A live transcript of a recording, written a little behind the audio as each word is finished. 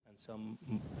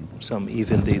Some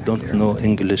even they don't know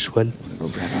English well.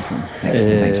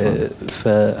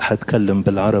 فهتكلم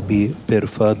بالعربي per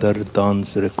father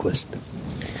Don's request.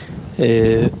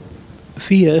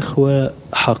 في يا إخوة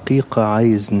حقيقة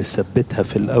عايز نثبتها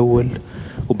في الأول،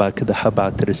 وبعد كده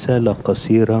هبعت رسالة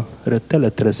قصيرة،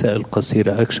 3 رسائل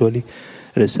قصيرة actually.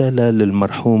 رسالة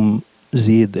للمرحوم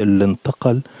زيد اللي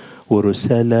انتقل،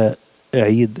 ورسالة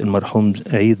عيد المرحوم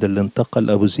عيد اللي انتقل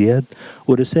أبو زياد،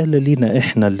 ورسالة لينا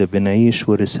إحنا اللي بنعيش،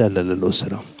 ورسالة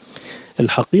للأسرة.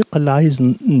 الحقيقة اللي عايز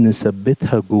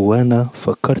نثبتها جوانا،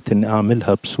 فكرت إن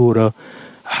أعملها بصورة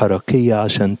حركية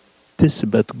عشان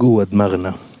تثبت جوا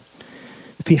دماغنا.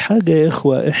 في حاجة يا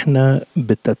إخوة إحنا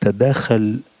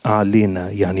بتتداخل علينا،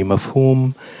 يعني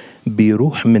مفهوم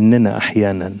بيروح مننا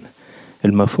أحيانا.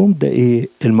 المفهوم ده إيه؟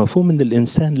 المفهوم إن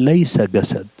الإنسان ليس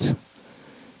جسد،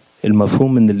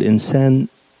 المفهوم إن الإنسان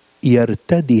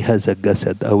يرتدي هذا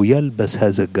الجسد أو يلبس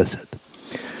هذا الجسد.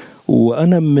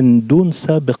 وأنا من دون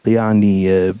سابق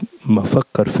يعني ما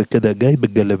أفكر في كده جايب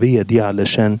الجلابية دي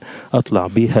علشان أطلع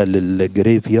بيها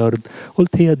للجريف يارد،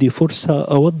 قلت هي دي فرصة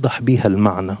أوضح بيها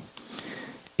المعنى.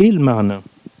 إيه المعنى؟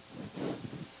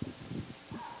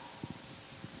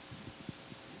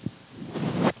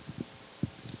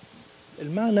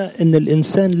 المعنى إن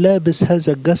الإنسان لابس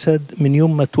هذا الجسد من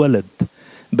يوم ما اتولد،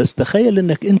 بس تخيل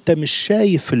إنك أنت مش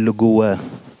شايف اللي جواه.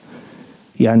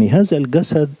 يعني هذا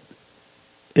الجسد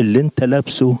اللي أنت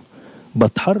لابسه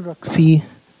بتحرك فيه،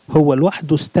 هو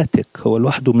لوحده ستاتيك، هو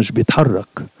لوحده مش بيتحرك،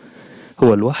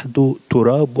 هو لوحده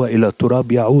تراب وإلى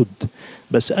تراب يعود،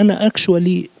 بس أنا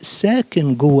اكشوالي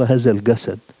ساكن جوه هذا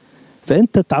الجسد.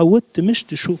 فأنت تعودت مش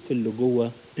تشوف اللي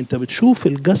جوه، أنت بتشوف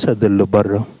الجسد اللي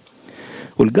بره،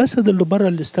 والجسد اللي بره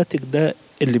الاستاتيك ده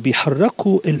اللي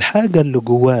بيحركه الحاجة اللي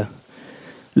جواه،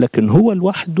 لكن هو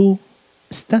لوحده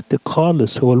ستاتيك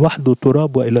خالص، هو لوحده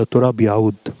تراب وإلى تراب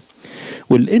يعود.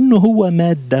 ولأنه هو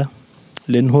مادة،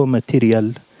 لأنه هو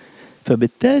ماتيريال،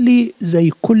 فبالتالي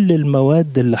زي كل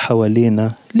المواد اللي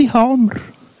حوالينا ليها عمر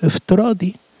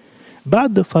افتراضي.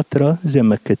 بعد فترة زي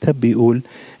ما الكتاب بيقول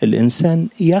الإنسان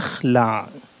يخلع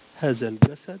هذا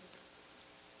الجسد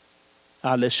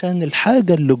علشان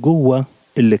الحاجة اللي جوه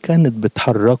اللي كانت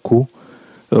بتحركه،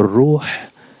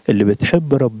 الروح اللي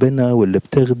بتحب ربنا واللي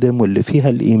بتخدم واللي فيها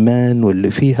الإيمان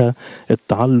واللي فيها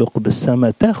التعلق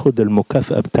بالسماء، تاخد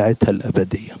المكافأة بتاعتها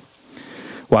الأبدية.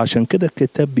 وعشان كده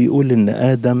الكتاب بيقول إن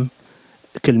آدم،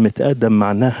 كلمة آدم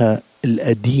معناها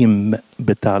القديم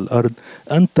بتاع الأرض،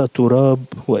 أنت تراب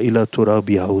وإلى تراب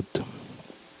يعود.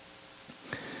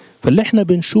 فاللي احنا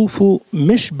بنشوفه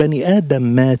مش بني آدم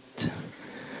مات،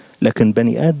 لكن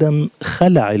بني آدم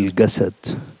خلع الجسد.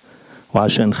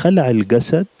 وعشان خلع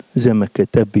الجسد زي ما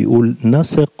الكتاب بيقول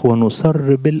نثق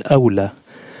ونصر بالأولى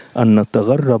أن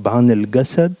نتغرب عن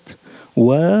الجسد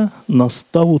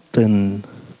ونستوطن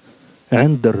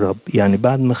عند الرب. يعني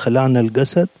بعد ما خلعنا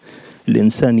الجسد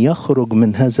الإنسان يخرج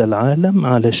من هذا العالم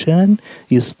علشان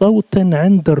يستوطن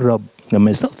عند الرب.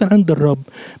 لما يستوطن عند الرب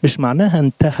مش معناها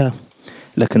انتهى،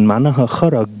 لكن معناها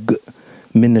خرج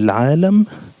من العالم،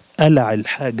 قلع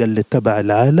الحاجة اللي تبع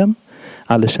العالم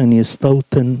علشان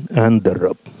يستوطن عند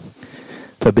الرب.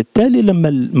 فبالتالي لما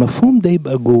المفهوم ده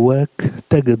يبقى جواك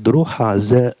تجد روح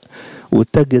عزاء،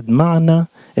 وتجد معنى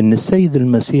ان السيد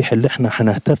المسيح اللي احنا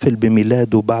هنحتفل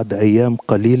بميلاده بعد ايام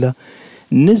قليلة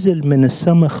نزل من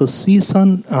السماء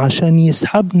خصيصا عشان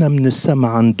يسحبنا من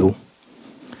السماء عنده.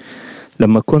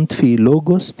 لما كنت في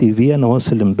لوجوس تي في، انا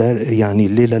واصل امبارح يعني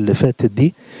الليله اللي فاتت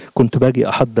دي، كنت باجي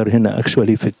احضر هنا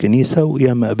اكشولي في الكنيسه،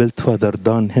 وياما قابلت فادر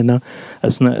دان هنا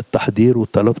اثناء التحضير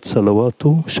وطلبت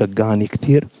صلواته، شجعني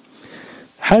كتير.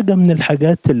 حاجه من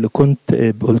الحاجات اللي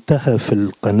كنت قلتها في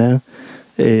القناه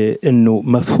انه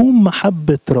مفهوم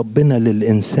محبه ربنا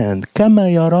للانسان كما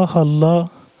يراها الله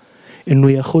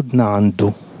انه ياخدنا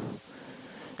عنده،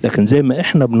 لكن زي ما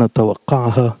احنا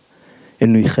بنتوقعها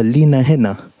انه يخلينا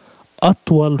هنا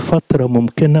أطول فترة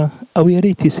ممكنة، أو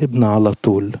ياريت يسيبنا على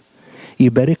طول،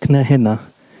 يباركنا هنا،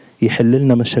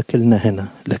 يحللنا مشاكلنا هنا.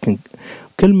 لكن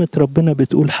كلمة ربنا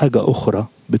بتقول حاجة أخرى،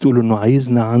 بتقول إنه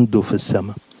عايزنا عنده في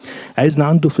السماء. عايزنا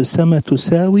عنده في السماء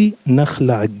تساوي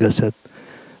نخلع الجسد.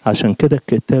 عشان كده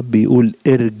الكتاب بيقول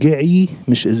ارجعي،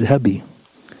 مش اذهبي،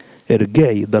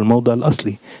 ارجعي، ده الموضع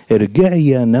الأصلي. ارجعي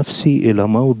يا نفسي إلى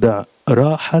موضع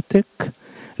راحتك،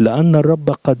 لأن الرب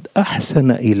قد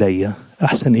أحسن إلي.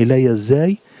 أحسن إلي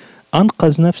إزاي؟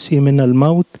 أنقذ نفسي من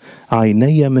الموت،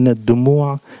 عيني من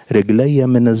الدموع، رجلي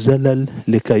من الزلل،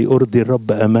 لكي أرضي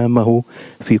الرب أمامه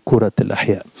في كرة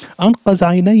الأحياء. أنقذ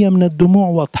عيني من الدموع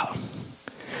واضحة،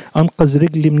 أنقذ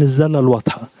رجلي من الزلل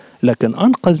واضحة، لكن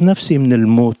أنقذ نفسي من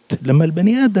الموت. لما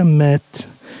البني آدم مات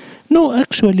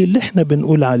actually اللي احنا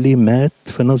بنقول عليه مات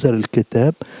في نظر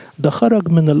الكتاب ده خرج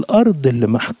من الأرض اللي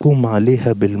محكوم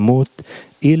عليها بالموت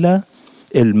إلى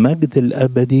المجد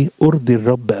الأبدي أرضي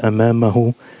الرب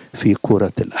أمامه في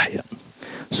كرة الأحياء.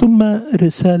 ثم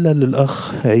رسالة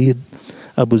للأخ عيد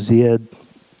أبو زياد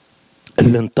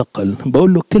اللي انتقل،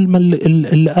 بقول له الكلمة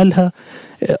اللي قالها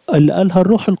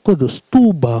الروح القدس،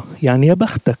 طوبى، يعني يا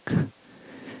بختك،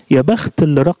 يا بخت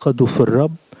اللي رقدوا في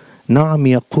الرب، نعم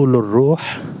يقول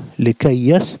الروح، لكي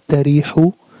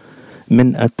يستريحوا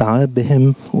من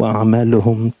أتعابهم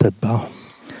وأعمالهم تتبعهم.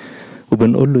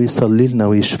 وبنقول له يصلي لنا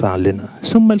ويشفع لنا.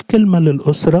 ثم الكلمة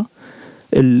للأسرة،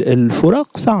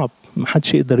 الفراق صعب،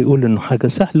 محدش يقدر يقول إنه حاجة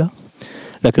سهلة،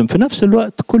 لكن في نفس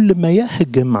الوقت كل ما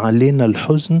يهجم علينا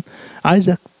الحزن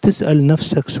عايزك تسأل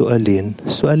نفسك سؤالين.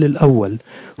 السؤال الأول،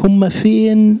 هم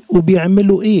فين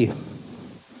وبيعملوا إيه؟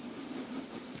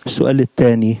 السؤال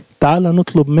الثاني، تعال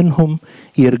نطلب منهم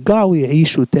يرجعوا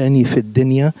يعيشوا تاني في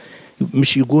الدنيا،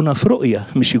 مش يجونا في رؤية،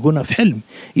 مش يجونا في حلم،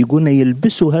 يجونا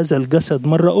يلبسوا هذا الجسد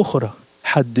مرة أخرى.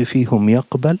 حد فيهم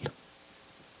يقبل؟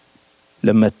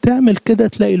 لما تعمل كده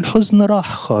تلاقي الحزن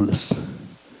راح خالص،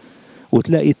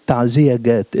 وتلاقي التعزية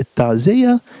جات.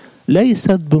 التعزية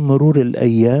ليست بمرور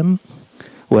الأيام،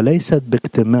 وليست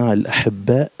باجتماع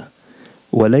الأحباء،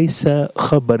 وليس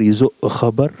خبر يزق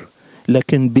خبر،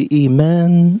 لكن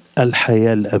بإيمان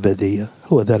الحياة الأبدية.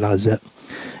 هو ده العزاء.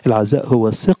 العزاء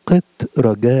هو ثقة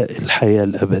رجاء الحياة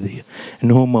الأبدية،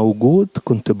 إنه موجود.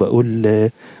 كنت بقول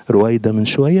رويدة من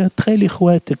شوية، تخيلي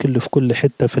إخواتك اللي في كل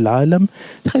حتة في العالم،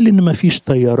 تخيلي إن مفيش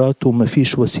طيارات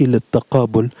ومفيش وسيلة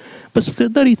تقابل، بس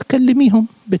بتقدري تكلميهم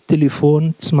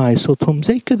بالتليفون، تسمعي صوتهم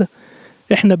زي كده.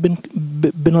 إحنا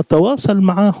بنتواصل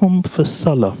معاهم في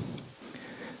الصلاة.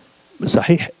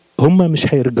 صحيح هم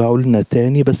مش هيرجعوا لنا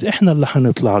تاني، بس إحنا اللي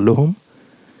هنطلع لهم،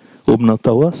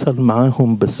 وبنتواصل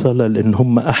معاهم بالصلاة، لأن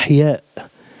هم أحياء.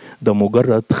 ده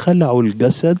مجرد خلعوا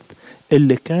الجسد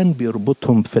اللي كان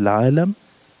بيربطهم في العالم،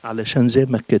 علشان زي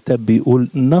ما الكتاب بيقول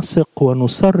نثق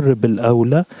ونصر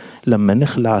بالأولى لما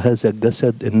نخلع هذا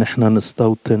الجسد إن احنا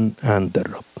نستوطن عند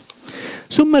الرب.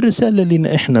 ثم رسالة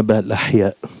لنا احنا بقى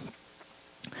الأحياء،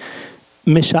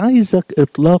 مش عايزك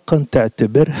إطلاقا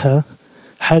تعتبرها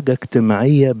حاجة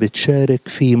اجتماعية بتشارك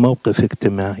في موقف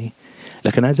اجتماعي،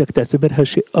 لكن عايزك تعتبرها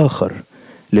شيء آخر،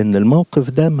 لأن الموقف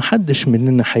ده محدش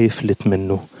مننا هيفلت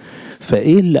منه.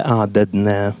 فإيه اللي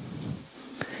أعددناه؟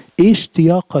 إيه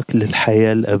اشتياقك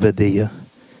للحياة الأبدية؟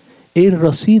 إيه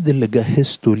الرصيد اللي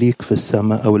جهزته ليك في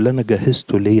السماء، أو اللي أنا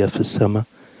جهزته ليا في السماء؟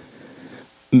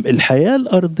 الحياة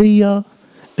الأرضية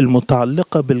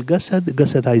المتعلقة بالجسد،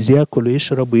 الجسد عايز يأكل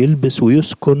ويشرب ويلبس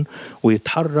ويسكن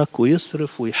ويتحرك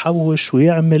ويصرف ويحوش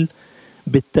ويعمل،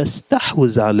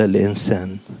 بتستحوذ على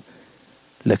الإنسان.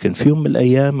 لكن في يوم من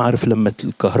الأيام، عارف لما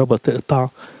الكهرباء تقطع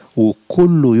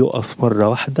وكله يقف مرة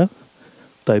واحدة؟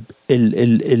 طيب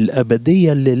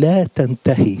الأبدية اللي لا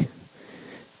تنتهي،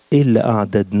 إيه اللي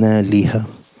أعددناه ليها؟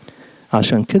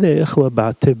 عشان كده يا إخوة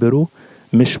بعتبره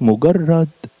مش مجرد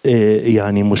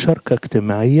يعني مشاركة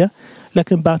اجتماعية،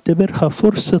 لكن بعتبرها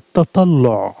فرصة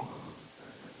تطلع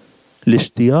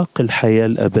لاشتياق الحياة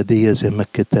الأبدية زي ما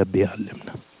الكتاب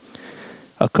بيعلمنا.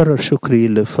 أكرر شكري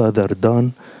لفادر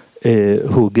دان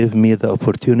who gave me the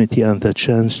opportunity and the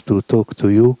chance to talk to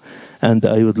you, and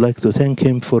I would like to thank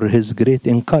him for his great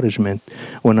encouragement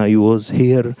when I was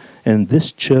here in this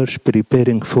church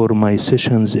preparing for my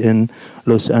sessions in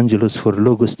Los Angeles for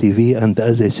Logos TV. And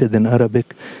as I said in Arabic,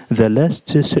 the last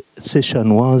session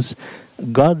was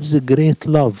God's great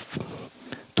love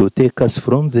to take us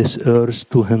from this earth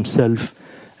to himself,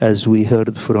 as we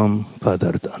heard from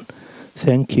Father Dan.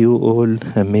 Thank you all,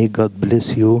 and may God bless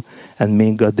you, and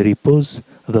may God repose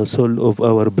the soul of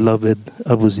our beloved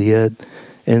Abu Ziyad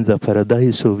in the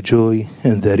paradise of joy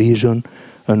in the region,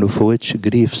 and of which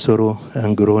grief, sorrow,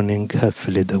 and groaning have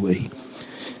fled away.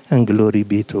 And glory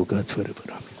be to God forever.